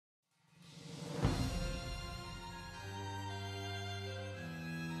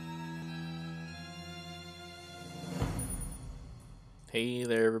Hey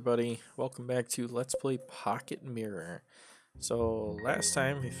there everybody, welcome back to Let's Play Pocket Mirror. So last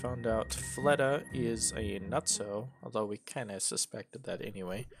time we found out Fleta is a nutso, although we kinda suspected that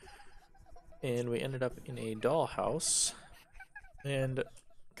anyway. And we ended up in a dollhouse, and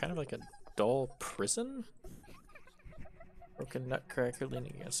kind of like a doll prison? Broken nutcracker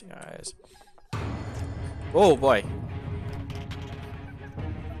leaning against the eyes. Oh boy!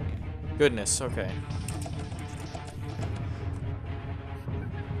 Goodness, okay.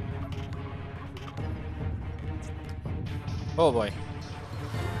 Oh boy.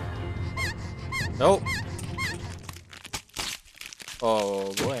 Nope.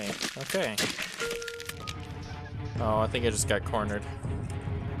 Oh boy. Okay. Oh, I think I just got cornered.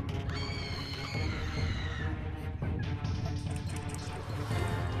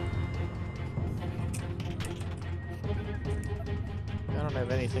 I don't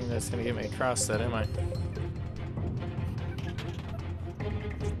have anything that's gonna get me across that, am I?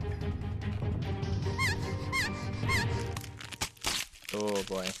 Oh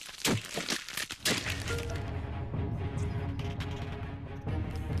boy.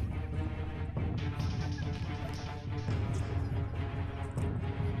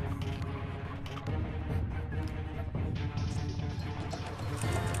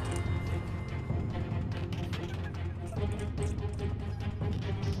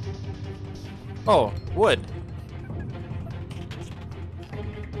 Oh, wood.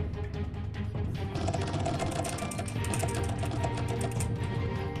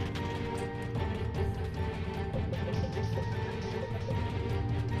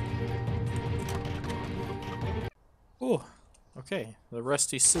 Ooh, okay. The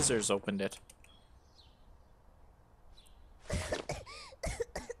rusty scissors opened it.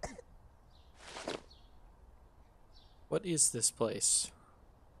 What is this place?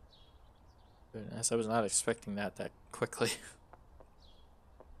 Goodness, I was not expecting that quickly.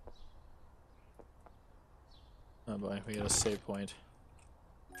 Oh boy, we got a save point.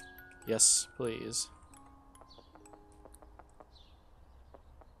 Yes, please.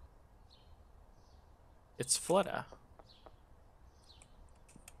 It's Fleta.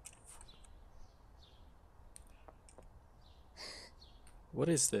 What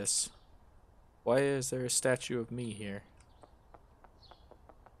is this? Why is there a statue of me here?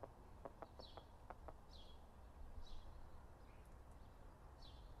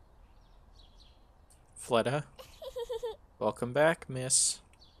 Fleta? Welcome back, miss.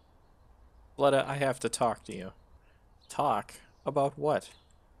 Fleta, I have to talk to you. Talk? About what?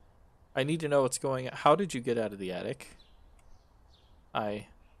 I need to know what's going on. How did you get out of the attic?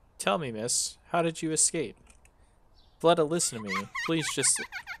 Tell me, miss, how did you escape? Fleta, listen to me. Please just...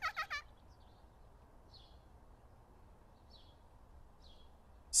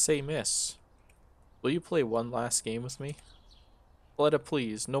 Say, miss. Will you play one last game with me? Fleta,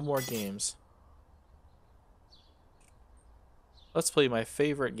 please, no more games. Let's play my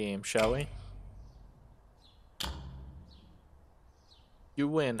favorite game, shall we? You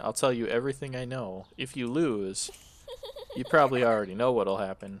win, I'll tell you everything I know. If you lose, you probably already know what'll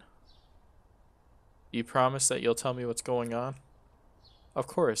happen. You promise that you'll tell me what's going on? Of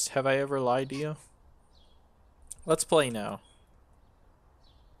course, have I ever lied to you? Let's play now.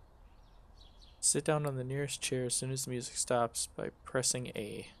 Sit down on the nearest chair as soon as the music stops by pressing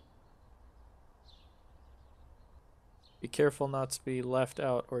A. Be careful not to be left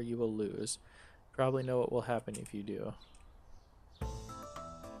out or you will lose. Probably know what will happen if you do.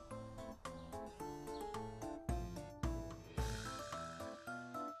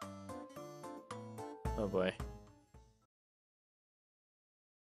 Oh boy.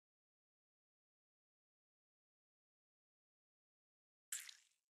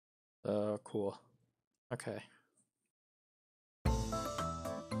 Cool. Okay.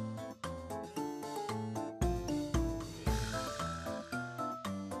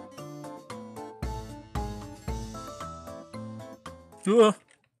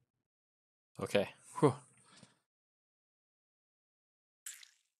 Okay. Whew.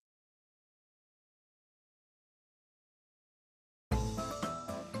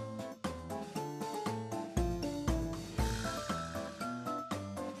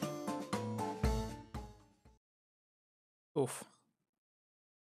 Oof.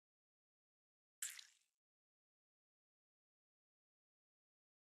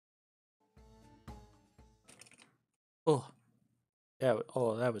 Oh. Yeah,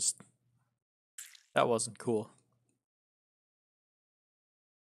 oh, that wasn't cool.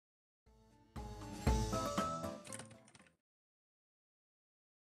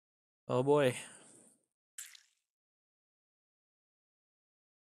 Oh boy.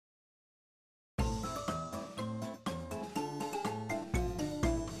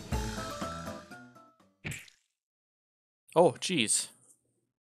 Oh, jeez.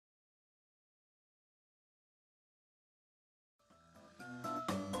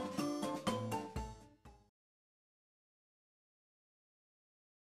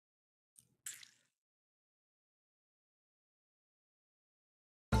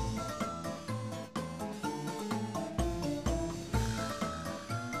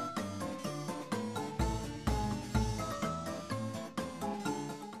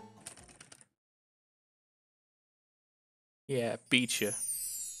 Yeah, beat you.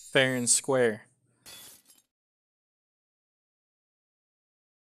 Fair and square.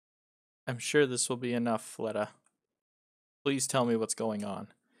 I'm sure this will be enough, Fleta. Please tell me what's going on.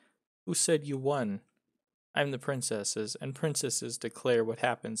 Who said you won? I'm the princesses, and princesses declare what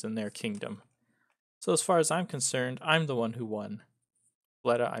happens in their kingdom. So as far as I'm concerned, I'm the one who won.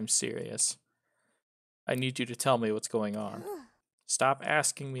 Fleta, I'm serious. I need you to tell me what's going on. Stop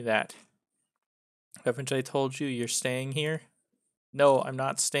asking me that. Haven't I told you you're staying here? No, I'm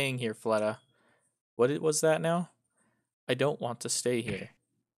not staying here, Fleta. What was that now? I don't want to stay here.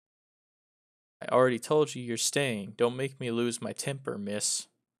 I already told you you're staying. Don't make me lose my temper, miss.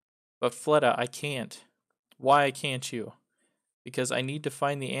 But Fleta, I can't. Why can't you? Because I need to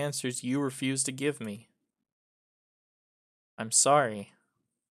find the answers you refuse to give me. I'm sorry.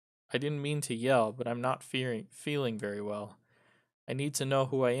 I didn't mean to yell, but I'm not feeling very well. I need to know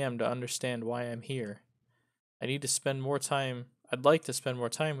who I am to understand why I'm here. I need to spend more time. I'd like to spend more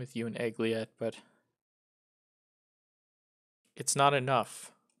time with you and Egliette, but it's not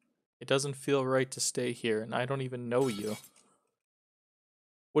enough. It doesn't feel right to stay here, and I don't even know you.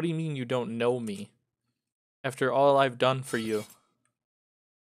 What do you mean you don't know me? After all I've done for you.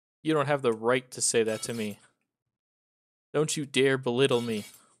 You don't have the right to say that to me. Don't you dare belittle me.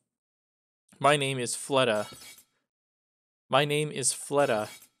 My name is Fleta. My name is Fleta.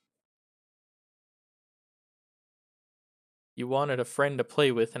 You wanted a friend to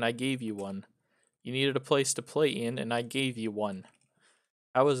play with, and I gave you one. You needed a place to play in, and I gave you one.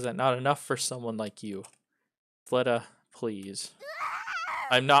 How is that not enough for someone like you? Fleta, please.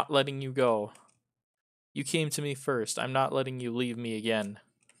 I'm not letting you go. You came to me first. I'm not letting you leave me again.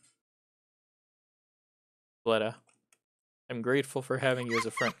 Fleta, I'm grateful for having you as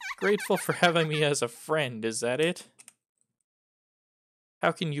a friend. Grateful for having me as a friend, is that it?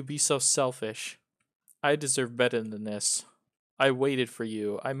 How can you be so selfish? I deserve better than this. I waited for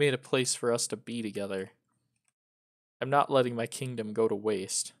you. I made a place for us to be together. I'm not letting my kingdom go to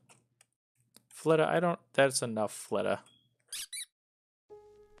waste. Fleta, that's enough, Fleta.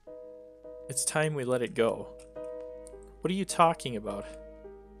 It's time we let it go. What are you talking about?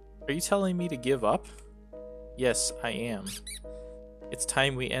 Are you telling me to give up? Yes, I am. It's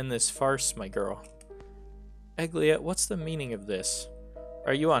time we end this farce, my girl. Egliette, what's the meaning of this?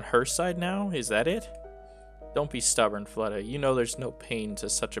 Are you on her side now? Is that it? Don't be stubborn, Fleta. You know there's no pain to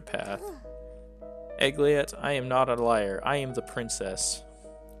such a path. Egliette, I am not a liar. I am the princess.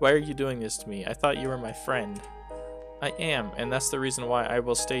 Why are you doing this to me? I thought you were my friend. I am, and that's the reason why I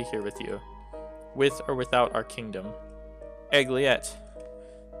will stay here with you. With or without our kingdom. Egliette,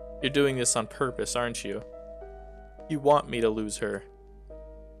 you're doing this on purpose, aren't you? You want me to lose her.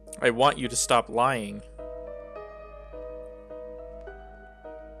 I want you to stop lying.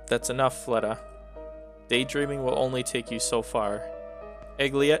 That's enough, Fleta. Daydreaming will only take you so far.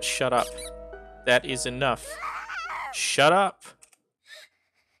 Egliette, shut up. That is enough. Shut up!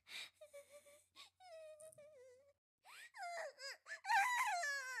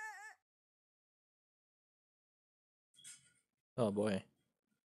 Oh boy.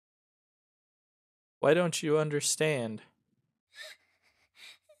 Why don't you understand?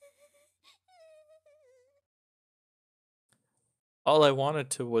 All I wanted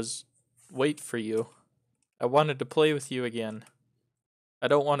to was wait for you. I wanted to play with you again. I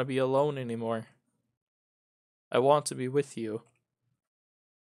don't want to be alone anymore. I want to be with you.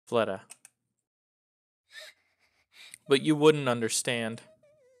 Fleta. But you wouldn't understand.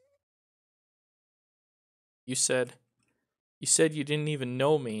 You said you didn't even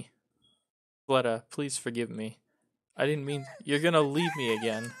know me. Fleta, please forgive me. I didn't mean you're gonna leave me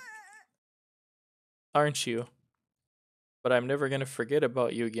again. Aren't you? But I'm never gonna forget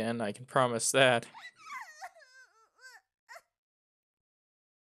about you again, I can promise that.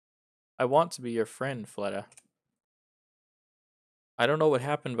 I want to be your friend, Fleta. I don't know what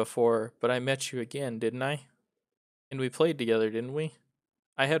happened before, but I met you again, didn't I? And we played together, didn't we?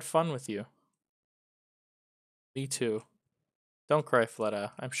 I had fun with you. Me too. Don't cry,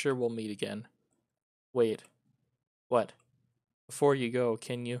 Fleta. I'm sure we'll meet again. Wait. What? Before you go,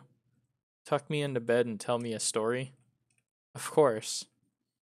 can you tuck me into bed and tell me a story? Of course.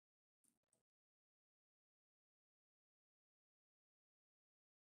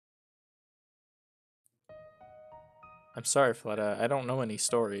 I'm sorry, Fleta. I don't know any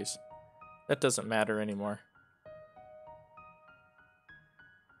stories. That doesn't matter anymore.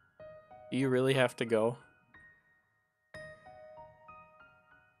 Do you really have to go?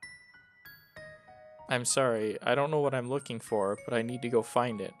 I'm sorry. I don't know what I'm looking for, but I need to go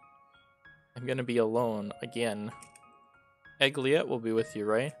find it. I'm gonna be alone again. Egliette will be with you,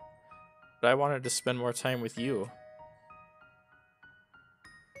 right? But I wanted to spend more time with you.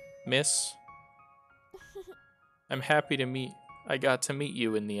 Miss, I'm happy to meet. I got to meet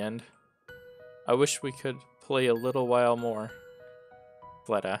you in the end. I wish we could play a little while more.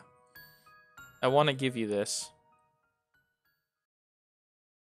 Fleta, I want to give you this.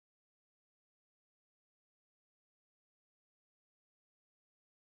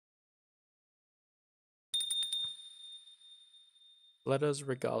 Fleta's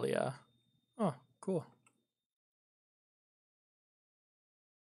regalia. Oh, cool.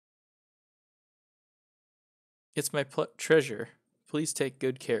 It's my treasure. Please take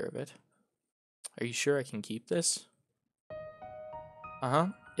good care of it. Are you sure I can keep this? Uh-huh.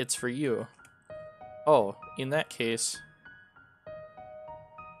 It's for you. Oh, in that case,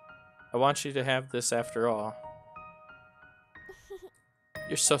 I want you to have this after all.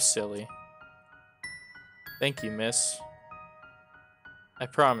 You're so silly. Thank you, miss. I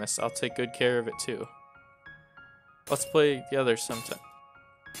promise I'll take good care of it too. Let's play together sometime.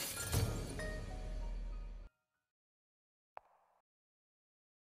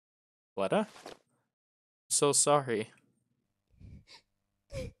 What? So sorry.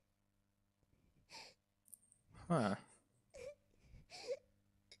 Huh.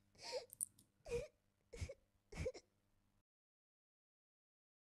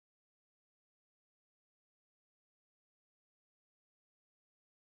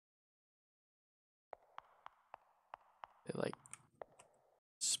 They like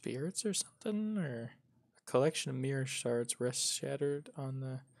spirits or something? Or a collection of mirror shards rests shattered on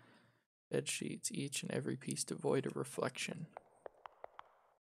the bed sheets, each and every piece devoid of reflection.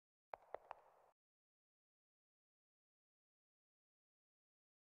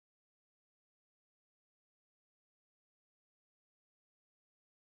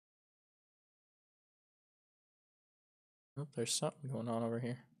 Oh, there's something going on over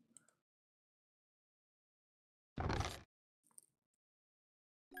here.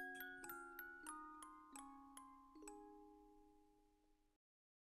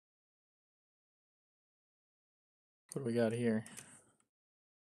 What do we got here?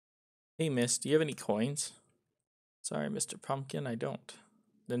 Hey, miss, do you have any coins? Sorry, Mr. Pumpkin, I don't.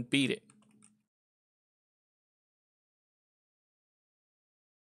 Then beat it.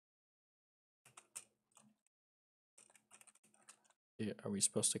 Yeah, are we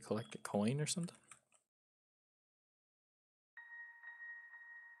supposed to collect a coin or something?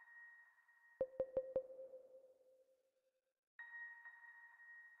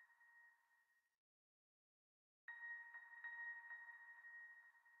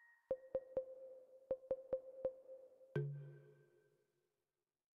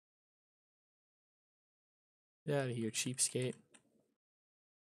 Get out of here, cheapskate.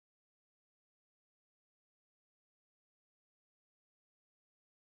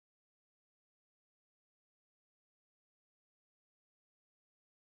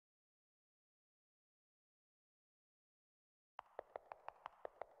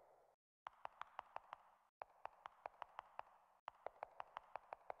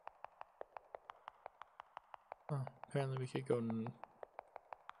 Oh, apparently we could go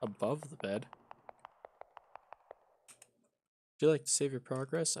above the bed. Would you like to save your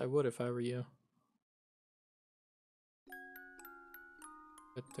progress? I would if I were you.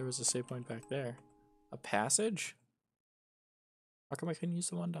 But there was a save point back there. A passage? How come I couldn't use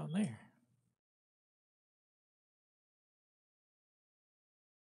the one down there?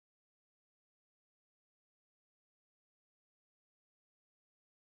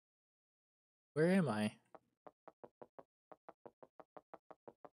 Where am I?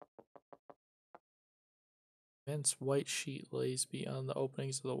 Immense white sheet lays beyond the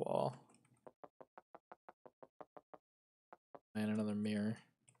openings of the wall. And another mirror.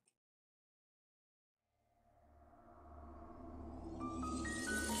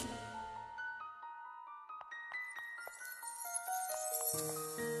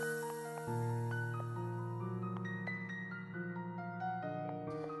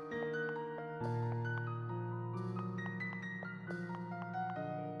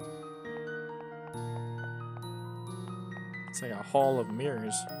 It's like a hall of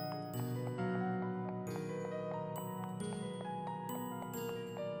mirrors.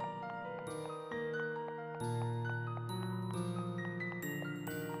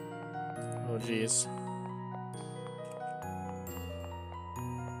 Oh, jeez.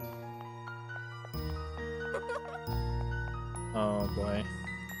 boy.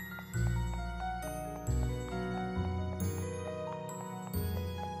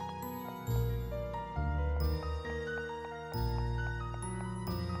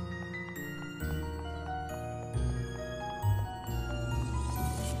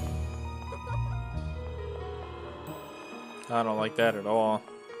 I don't like that at all.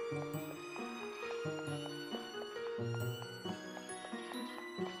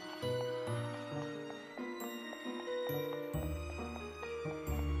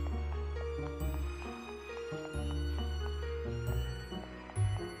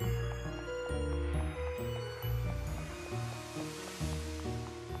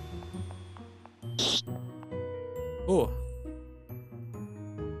 Ooh.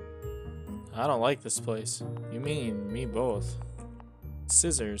 I don't like this place. You mean me both.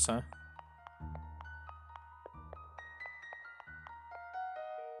 Scissors, huh?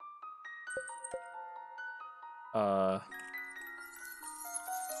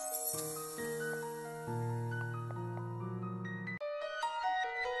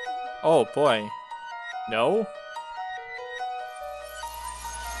 Oh boy. No?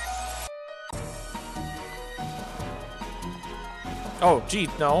 Oh, gee,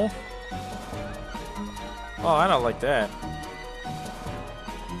 no. Oh, I don't like that.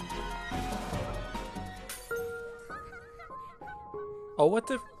 Oh, what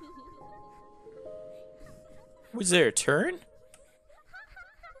the? Was there a turn?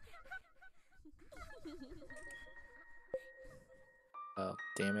 Oh,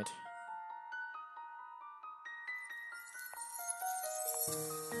 damn it.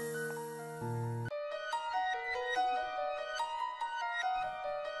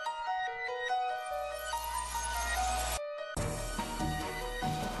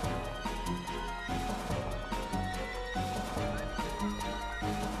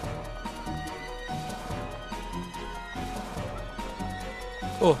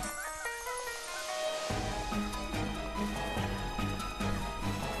 Oh.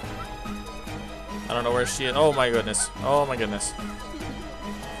 I don't know where she is. Oh my goodness. Oh my goodness.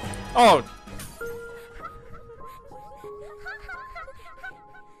 Oh!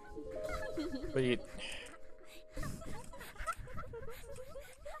 But you...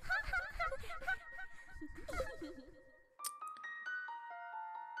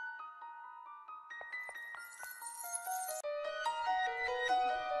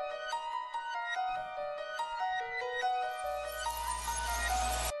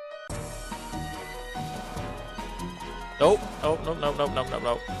 Nope. Nope, nope, nope, nope, nope, nope,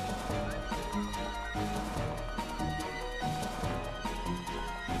 nope.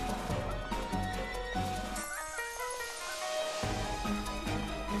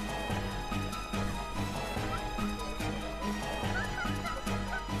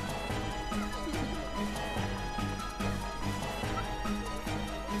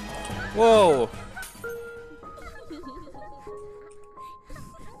 Whoa!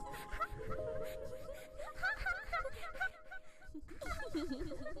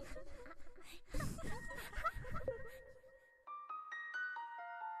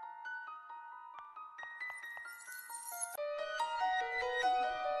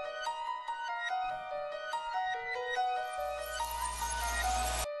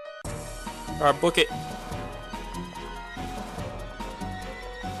 Alright, book it.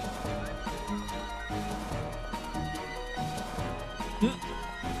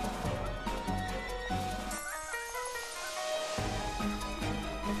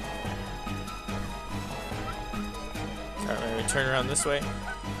 Alright, maybe turn around this way.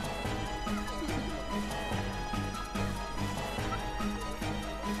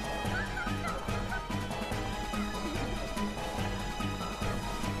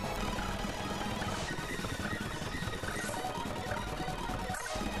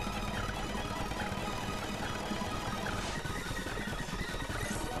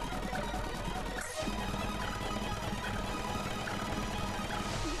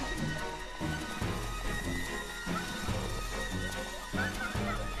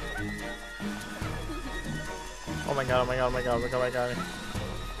 Oh my god, oh my god, oh my god, oh my god, oh my god.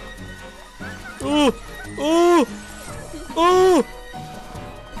 Ooh! Ooh! Ooh!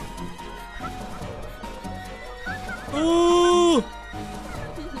 Ooh!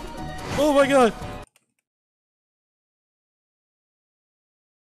 Oh my god!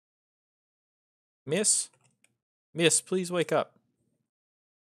 Miss? Miss, please wake up.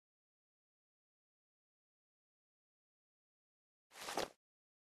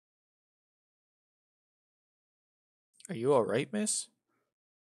 Are you alright, miss?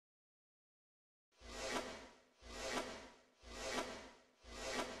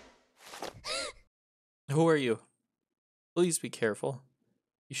 Who are you? Please be careful.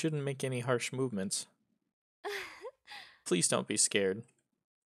 You shouldn't make any harsh movements. Please don't be scared.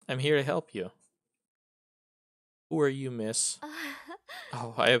 I'm here to help you. Who are you, miss?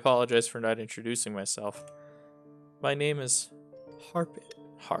 Oh, I apologize for not introducing myself. My name is Harpy.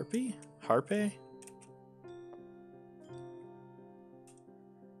 Harpy? Harpe?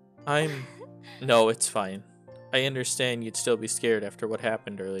 No, it's fine. I understand you'd still be scared after what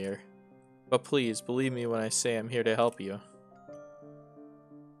happened earlier. But please, believe me when I say I'm here to help you.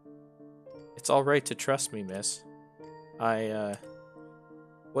 It's alright to trust me, miss.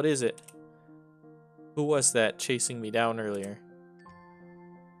 What is it? Who was that chasing me down earlier?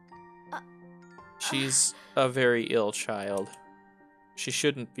 She's a very ill child. She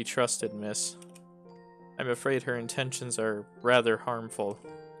shouldn't be trusted, miss. I'm afraid her intentions are rather harmful.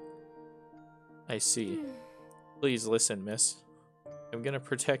 I see. Please listen, miss. I'm gonna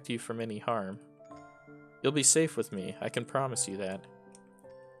protect you from any harm. You'll be safe with me, I can promise you that.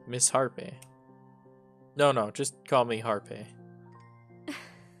 Miss Harpe. No, just call me Harpe.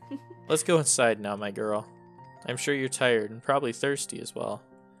 Let's go inside now, my girl. I'm sure you're tired and probably thirsty as well.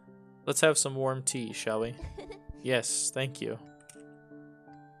 Let's have some warm tea, shall we? Yes, thank you.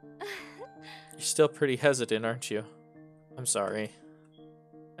 You're still pretty hesitant, aren't you? I'm sorry.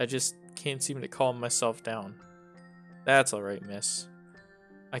 I just can't seem to calm myself down. That's alright, miss.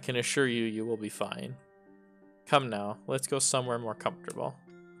 I can assure you you will be fine. Come now, let's go somewhere more comfortable.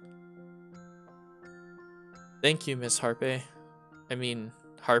 Thank you, Miss Harpe.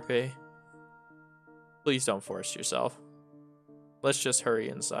 Harpe. Please don't force yourself. Let's just hurry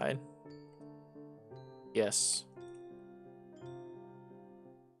inside. Yes.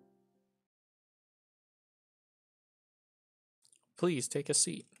 Please take a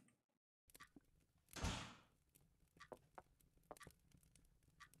seat.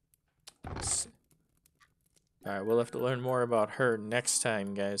 Alright, we'll have to learn more about her next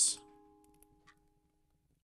time, guys.